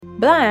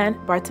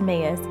blind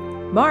Bartimaeus.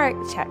 Mark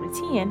chapter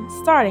 10,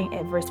 starting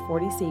at verse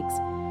 46.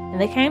 And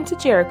they came to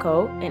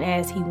Jericho, and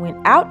as he went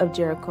out of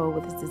Jericho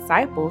with his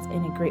disciples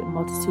and a great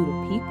multitude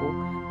of people,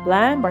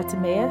 blind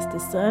Bartimaeus, the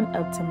son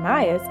of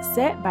Timaeus,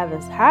 sat by the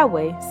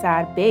highway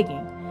side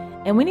begging.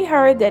 And when he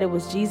heard that it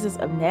was Jesus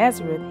of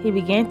Nazareth, he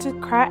began to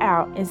cry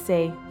out and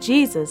say,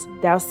 Jesus,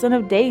 thou son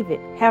of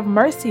David, have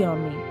mercy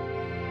on me.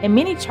 And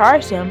many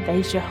charged him that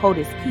he should hold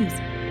his peace.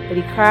 But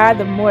he cried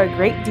the more a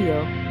great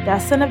deal, Thou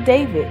son of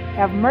David,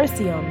 have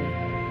mercy on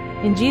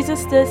me. And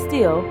Jesus stood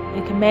still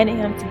and commanded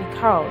him to be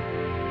called.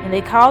 And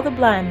they called the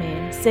blind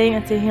man, saying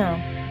unto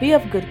him, Be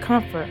of good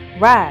comfort,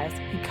 rise,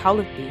 he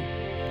calleth thee.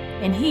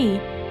 And he,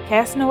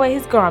 casting away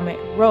his garment,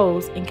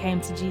 rose and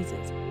came to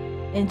Jesus.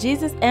 And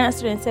Jesus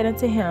answered and said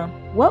unto him,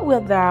 What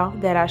wilt thou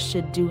that I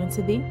should do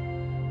unto thee?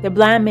 The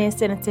blind man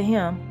said unto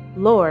him,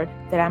 Lord,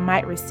 that I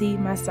might receive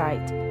my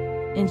sight.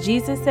 And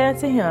Jesus said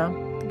unto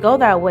him, Go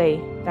thy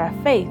way, thy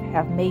faith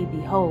hath made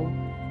thee whole.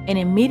 And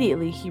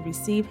immediately he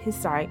received his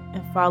sight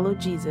and followed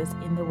Jesus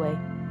in the way.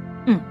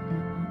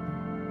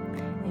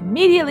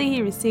 Immediately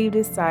he received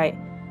his sight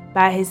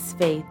by his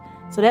faith.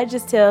 So that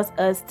just tells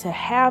us to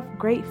have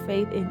great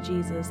faith in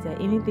Jesus, that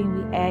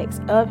anything we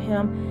ask of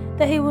him,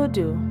 that he will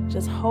do.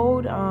 Just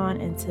hold on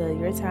until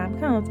your time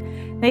comes.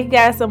 Thank you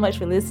guys so much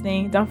for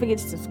listening. Don't forget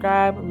to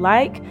subscribe,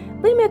 like,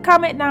 leave me a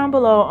comment down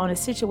below on a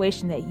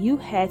situation that you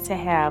had to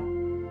have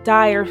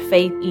dire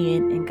faith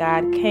in, and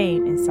God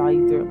came and saw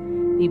you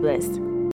through. Be blessed.